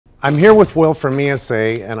I'm here with Will from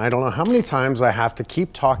ESA, and I don't know how many times I have to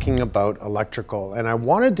keep talking about electrical, and I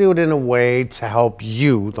want to do it in a way to help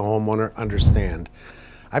you, the homeowner, understand.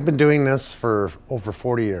 I've been doing this for over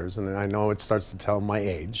 40 years, and I know it starts to tell my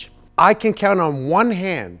age. I can count on one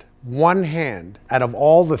hand, out of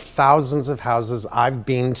all the thousands of houses I've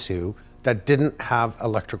been to that didn't have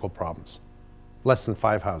electrical problems. Less than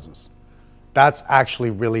 5 houses. That's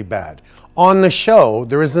actually really bad. On the show,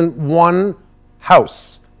 there isn't one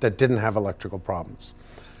house that didn't have electrical problems.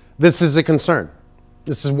 This is a concern.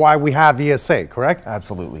 This is why we have ESA, correct?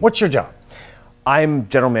 Absolutely. What's your job? I'm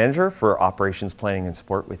General Manager for Operations Planning and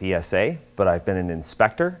Support with ESA, but I've been an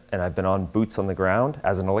inspector and I've been on boots on the ground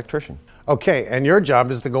as an electrician. Okay, and your job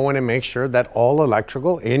is to go in and make sure that all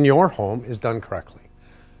electrical in your home is done correctly.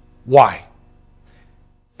 Why?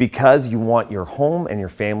 Because you want your home and your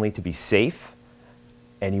family to be safe,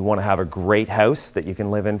 and you want to have a great house that you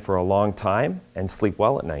can live in for a long time and sleep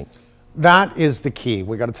well at night. That is the key.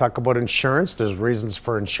 We got to talk about insurance. There's reasons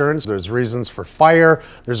for insurance. There's reasons for fire.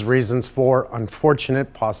 There's reasons for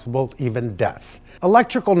unfortunate, possible, even death.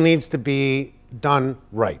 Electrical needs to be done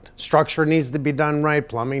right. Structure needs to be done right.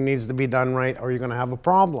 Plumbing needs to be done right, or you're going to have a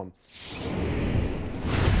problem.